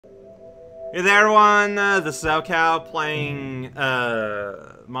Hey there, everyone. This is Cow playing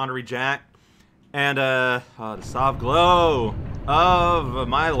Monterey Jack, and the soft glow of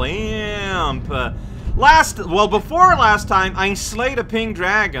my lamp. Before last time, I slayed a pink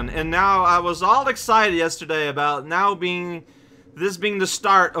dragon, and now I was all excited yesterday about this being the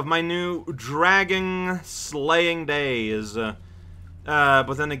start of my new dragon slaying days.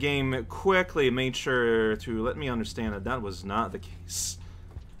 But then the game quickly made sure to let me understand that that was not the case.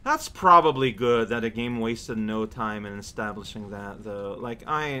 That's probably good that the game wasted no time in establishing that, though. Like,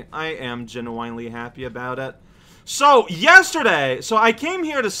 I am genuinely happy about it. So, yesterday, I came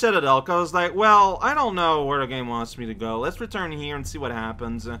here to Citadel, because I was like, well, I don't know where the game wants me to go. Let's return here and see what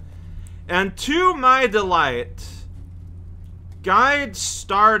happens. And to my delight, Guide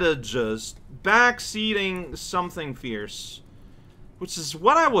started just backseating something fierce. Which is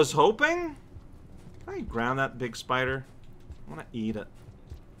what I was hoping. Can I ground that big spider? I want to eat it.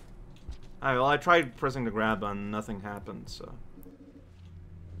 Alright, well, I tried pressing the grab button, nothing happened, so.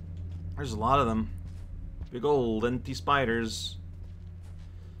 There's a lot of them. Big old linty spiders.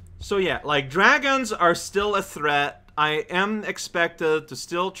 So yeah, like, dragons are still a threat. I am expected to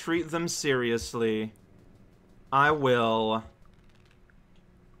still treat them seriously. I will.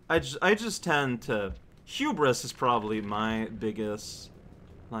 I just tend to... Hubris is probably my biggest,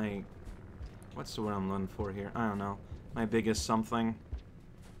 like... What's the word I'm looking for here? I don't know. My biggest something.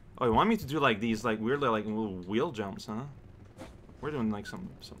 Oh, you want me to do like these, like weirdly, like little wheel jumps, huh? We're doing like some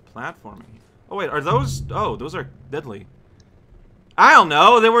platforming. Oh wait, are those? Oh, those are deadly. I don't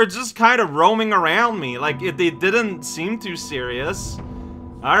know. They were just kind of roaming around me. Like they didn't seem too serious.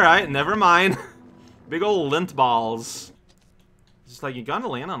 All right, never mind. Big old lint balls. Just like you gotta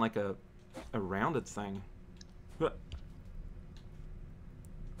land on like a rounded thing.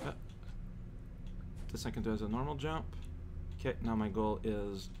 This I can do as a normal jump. Okay, now my goal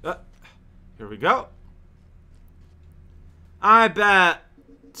is... here we go. I bet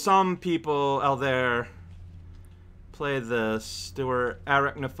some people out there played this. They were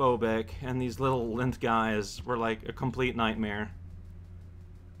arachnophobic, and these little lint guys were like a complete nightmare.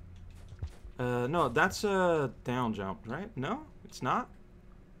 No, that's a down jump, right? No, it's not?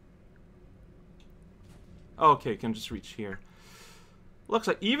 Okay, can just reach here. Looks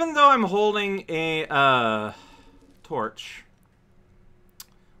like, even though I'm holding a, torch...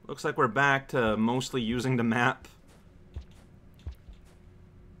 Looks like we're back to mostly using the map.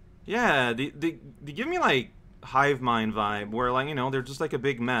 Yeah, they give me like hive mind vibe, where like, you know, they're just like a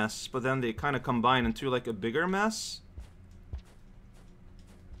big mess, but then they kind of combine into like a bigger mess.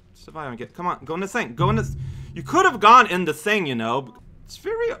 So if I don't get, come on, go in the thing, go in the. You could have gone in the thing, you know. It's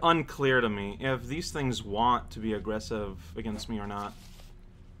very unclear to me if these things want to be aggressive against me or not.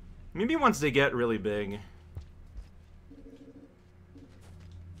 Maybe once they get really big.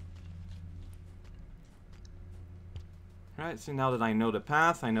 Alright, so now that I know the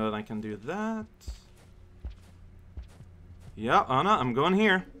path, I know that I can do that. Yeah, oh no, I'm going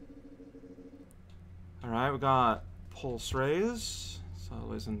here. Alright, we got pulse rays. It's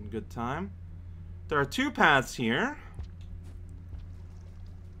always in good time. There are two paths here.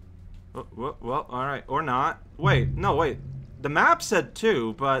 Oh, well, alright, or not. Wait, no, wait. The map said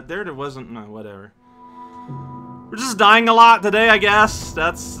two, but there wasn't, no, whatever. We're just dying a lot today, I guess.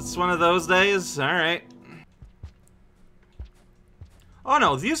 It's one of those days. Alright. Oh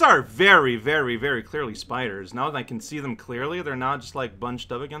no, these are very, very, very clearly spiders. Now that I can see them clearly, they're not just like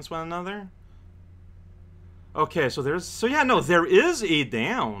bunched up against one another. Okay, so yeah, no, there is a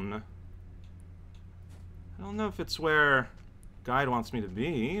down. I don't know if it's where Guide wants me to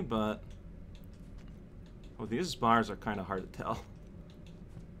be, but... Oh, these bars are kind of hard to tell.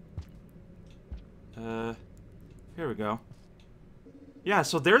 Here we go. Yeah,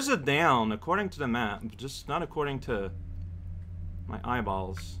 so there's a down, according to the map, just not according to... my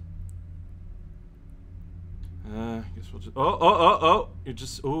eyeballs. Guess we'll just... Oh! You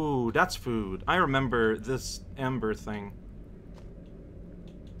just... Ooh, that's food. I remember this ember thing.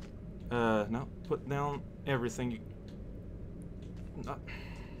 No. Put down everything you...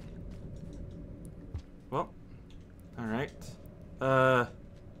 Well. Alright.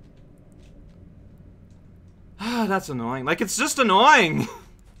 That's annoying. Like, it's just annoying!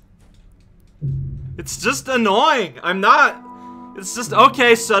 It's just annoying! I'm not... It's just,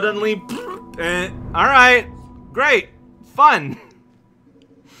 okay, suddenly, alright, great, fun.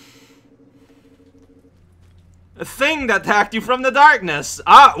 A thing that attacked you from the darkness.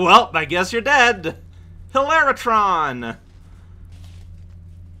 Ah, well, I guess you're dead. Hilaritron.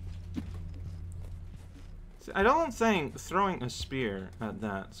 See, I don't think throwing a spear at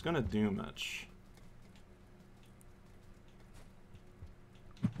that is gonna do much.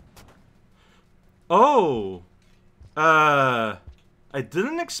 Oh! I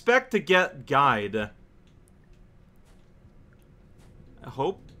didn't expect to get guide. I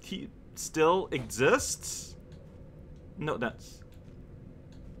hope he still exists? No, that's...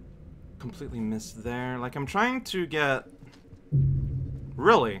 completely missed there. Like, I'm trying to get...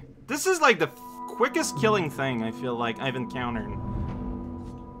 Really? This is like the quickest killing thing I feel like I've encountered.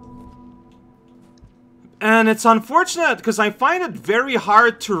 And it's unfortunate because I find it very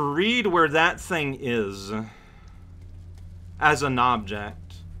hard to read where that thing is as an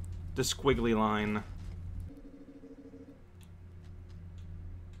object. The squiggly line.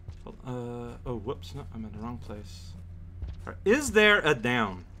 Oh, whoops, no, I'm in the wrong place. Right, is there a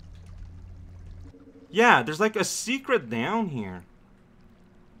down? Yeah, there's like a secret down here.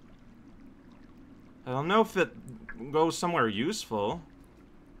 I don't know if it goes somewhere useful.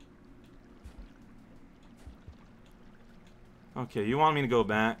 Okay, you want me to go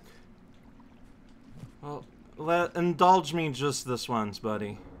back? Well, indulge me just this once,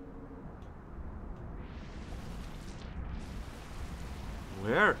 buddy.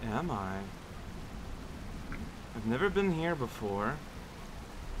 Where am I? I've never been here before.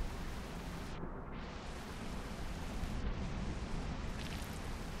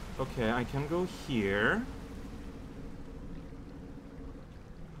 Okay, I can go here.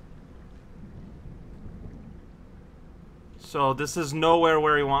 So this is nowhere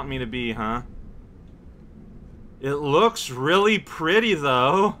where you want me to be, huh? It looks really pretty,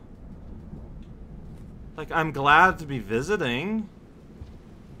 though. Like, I'm glad to be visiting.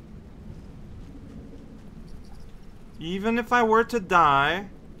 Even if I were to die...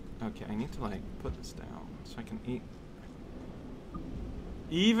 Okay, I need to, like, put this down so I can eat.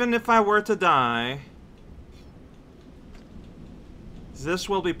 Even if I were to die... this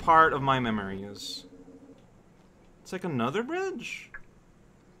will be part of my memories. It's like another bridge?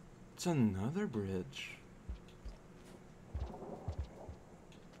 It's another bridge.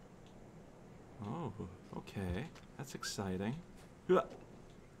 Oh, okay. That's exciting.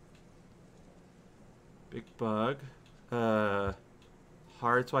 Big bug.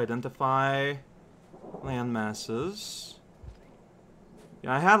 Hard to identify land masses.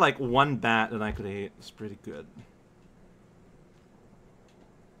 Yeah, I had like one bat that I could eat. It's pretty good.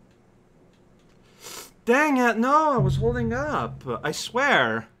 Dang it, no, I was holding up. I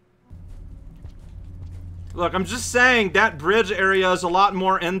swear. Look, I'm just saying that bridge area is a lot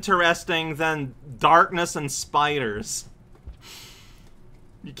more interesting than darkness and spiders.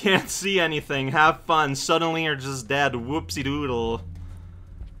 You can't see anything, have fun, suddenly you're just dead, whoopsie doodle.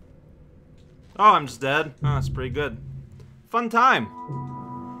 Oh, I'm just dead. Oh, that's pretty good. Fun time.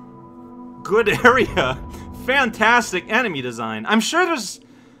 Good area. Fantastic enemy design. I'm sure there's...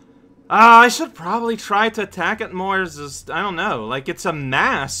 I should probably try to attack it more as just, I don't know. Like, it's a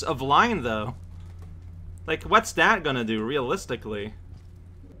mass of line, though. Like, what's that gonna do, realistically?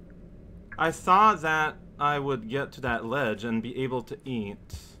 I thought that I would get to that ledge and be able to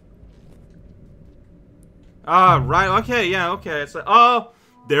eat. Ah, right, okay, yeah, okay. It's like, oh,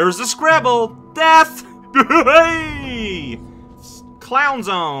 there's a Scrabble! Death! Hey! Clown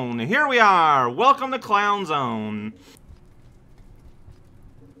Zone, here we are! Welcome to Clown Zone.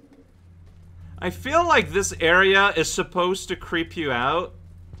 I feel like this area is supposed to creep you out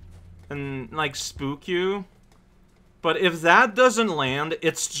and, like, spook you. But if that doesn't land,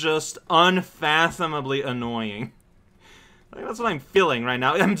 it's just unfathomably annoying. Like, that's what I'm feeling right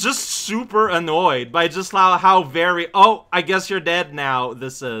now. I'm just super annoyed by just how very... Oh, I guess you're dead now,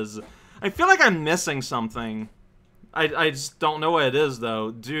 this is. I feel like I'm missing something. I just don't know what it is,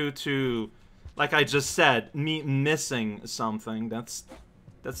 though, due to, like I just said, me missing something. That's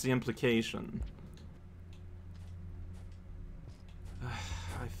the implication.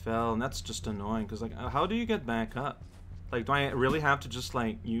 I fell, and that's just annoying, because, like, how do you get back up? Like, do I really have to just,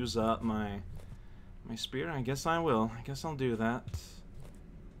 like, use up my spear? I guess I will. I guess I'll do that.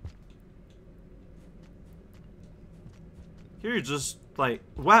 Here you're just, like,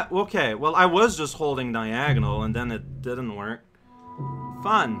 what? Okay, well, I was just holding diagonal, and then it didn't work.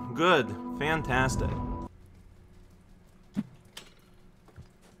 Fun. Good. Fantastic.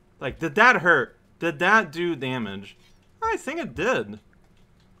 Like, did that hurt? Did that do damage? I think it did.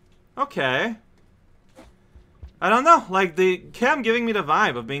 Okay. I don't know, like, they kept giving me the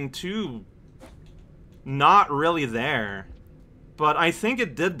vibe of being too not really there. But I think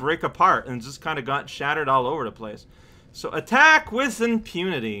it did break apart and just kind of got shattered all over the place. So, attack with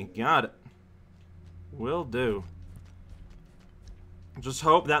impunity. Got it. Will do. Just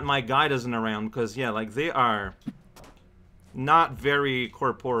hope that my guide isn't around, because, yeah, like, they are not very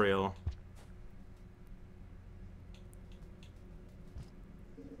corporeal.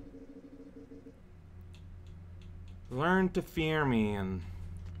 Learn to fear me and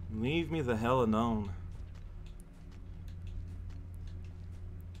leave me the hell alone.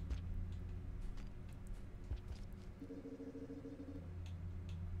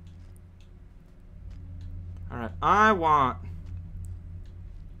 Alright, I want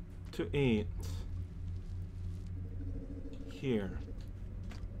to eat here.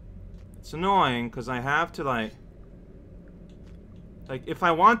 It's annoying because I have to like if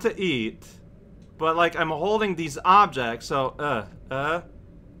I want to eat, but like I'm holding these objects, so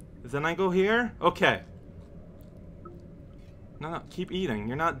then I go here? Okay. No, keep eating.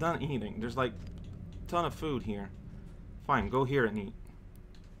 You're not done eating. There's like a ton of food here. Fine, go here and eat.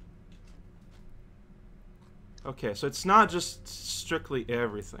 Okay, so it's not just strictly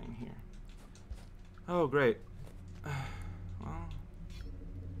everything here. Oh, great. Well,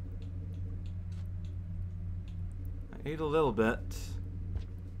 I ate a little bit.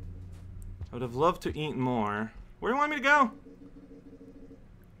 I would have loved to eat more. Where do you want me to go?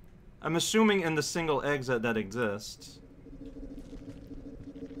 I'm assuming in the single exit that exists.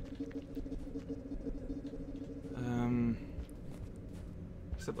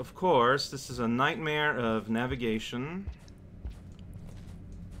 Except, of course, this is a nightmare of navigation.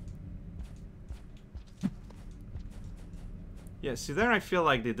 Yeah, see there I feel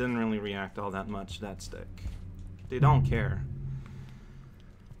like they didn't really react all that much to that stick. They don't care.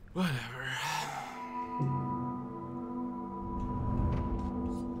 Whatever.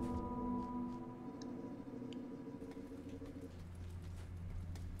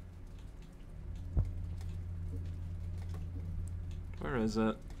 Where is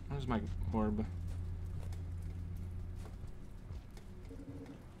it? Where's my orb?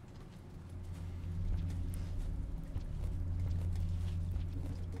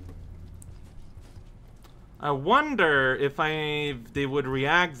 I wonder if they would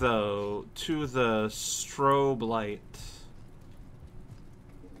react though to the strobe light.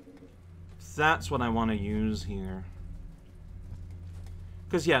 That's what I want to use here.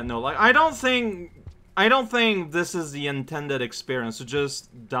 Cause yeah, no, like I don't think this is the intended experience to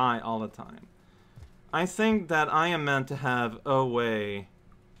just die all the time. I think that I am meant to have a way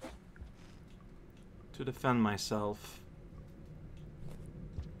to defend myself.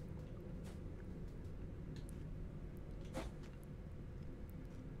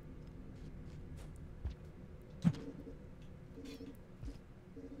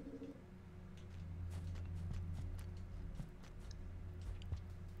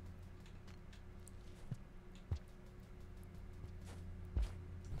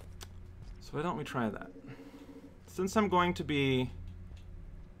 So why don't we try that? Since I'm going to be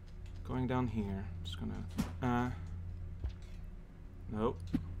going down here, I'm just gonna nope.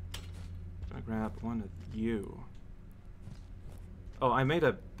 I'm gonna grab one of you. Oh, I made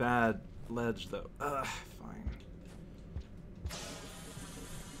a bad ledge though. Fine.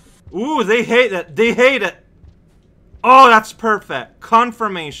 Ooh, they hate it. They hate it. Oh, that's perfect.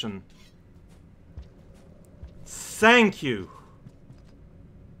 Confirmation. Thank you.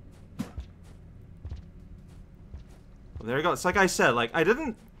 Well, there you go. It's like I said, like, I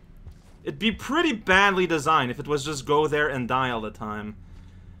didn't... It'd be pretty badly designed if it was just go there and die all the time.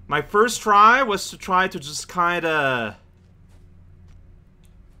 My first try was to try to just kinda...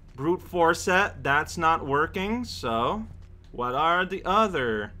 brute force it. That's not working, so... What are the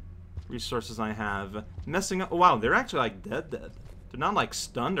other resources I have? Messing up... Wow, they're actually, like, dead. They're not, like,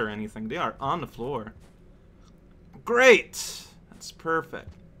 stunned or anything. They are on the floor. Great! That's perfect.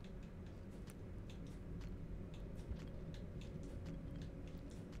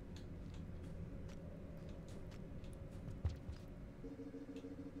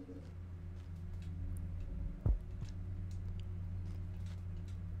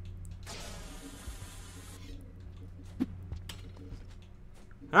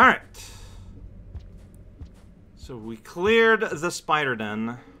 Alright. So we cleared the spider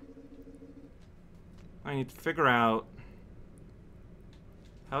den. I need to figure out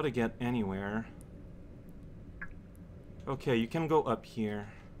how to get anywhere. Okay, you can go up here.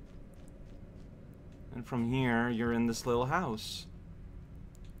 And from here, you're in this little house.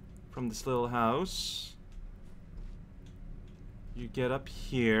 From this little house, you get up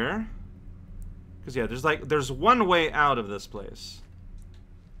here. Because yeah, there's one way out of this place.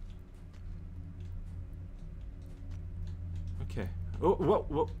 Okay. Oh, whoa,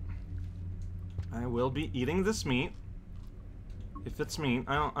 whoa. I will be eating this meat. If it's meat,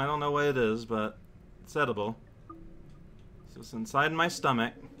 I don't know what it is, but it's edible. So it's inside my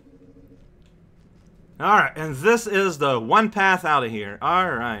stomach. Alright, and this is the one path out of here.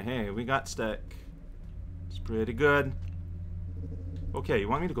 Alright, hey, we got stick. It's pretty good. Okay, you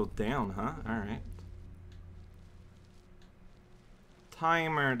want me to go down, huh? Alright.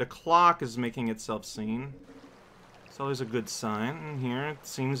 timer, the clock is making itself seen. It's always a good sign. And here it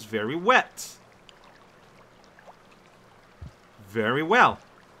seems very wet. Very well.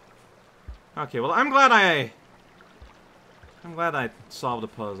 Okay, well, I'm glad I solved the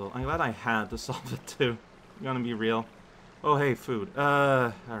puzzle. I'm glad I had to solve it too. I'm gonna be real. Oh, hey, food.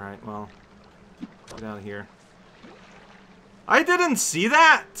 Alright, well. Get out of here. I didn't see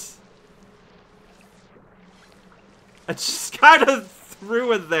that! I just kind of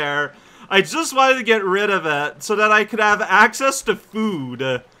threw it there. I just wanted to get rid of it so that I could have access to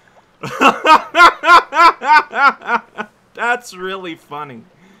food. That's really funny.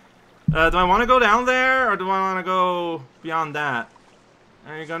 Do I want to go down there, or do I want to go beyond that?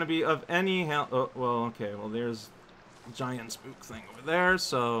 Are you going to be of any help? Oh, well, okay. Well, there's a giant spook thing over there,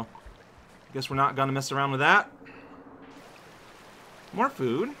 so I guess we're not going to mess around with that. More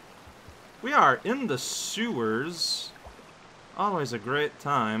food. We are in the sewers. Always a great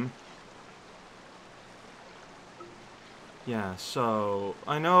time. Yeah, so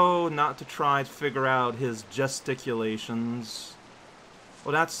I know not to try to figure out his gesticulations.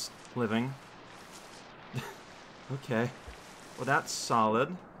 Well, that's living. Okay. Well, that's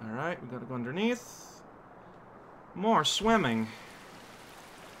solid. Alright, we gotta go underneath. More swimming.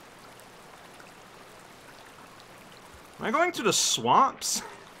 Am I going to the swamps?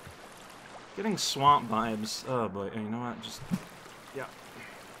 Getting swamp vibes. Oh boy, you know what? Just... yeah.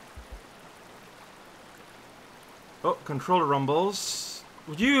 Oh, controller rumbles.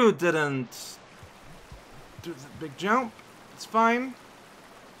 You didn't do the big jump. It's fine.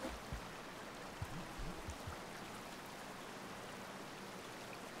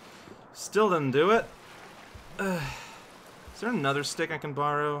 Still didn't do it. Is there another stick I can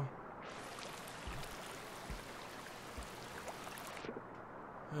borrow?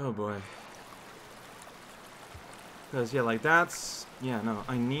 Oh boy. Because, yeah, like that's... yeah, no,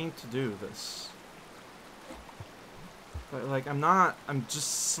 I need to do this. But, like, I'm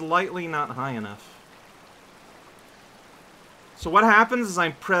just slightly not high enough. So what happens is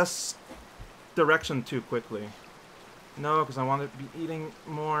I press direction too quickly. No, because I want to be eating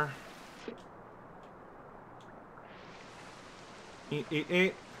more. Eat, eat,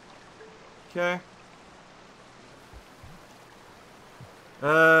 eat. Okay.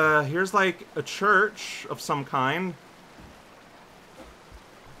 Here's like a church of some kind.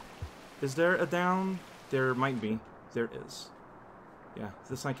 Is there a down? There might be. There is. Yeah,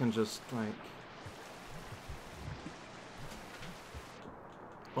 this I can just, like...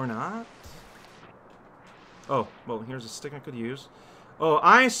 or not? Oh, well, here's a stick I could use. Oh,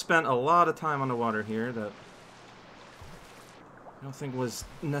 I spent a lot of time underwater here that I don't think was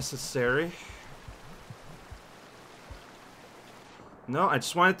necessary. No, I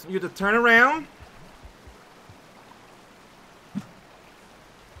just wanted you to turn around. There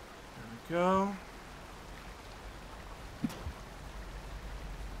we go.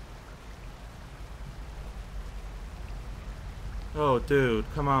 Oh, dude,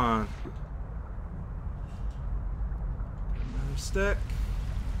 come on. Another stick.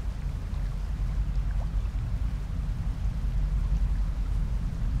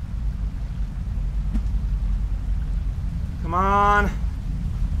 Come on.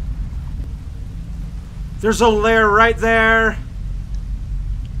 There's a lair right there.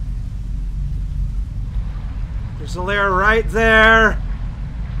 There's a lair right there.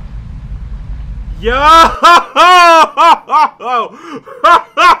 Yo!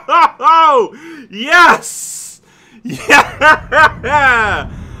 Yes! Yeah!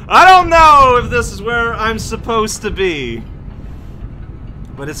 I don't know if this is where I'm supposed to be,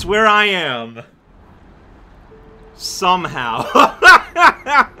 but it's where I am. Somehow.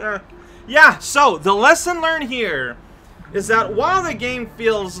 Yeah, so the lesson learned here is that while the game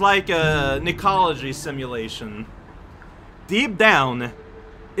feels like an ecology simulation, deep down,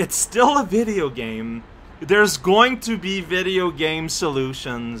 it's still a video game. There's going to be video game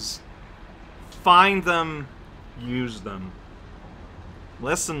solutions. Find them, use them.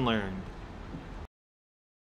 Lesson learned.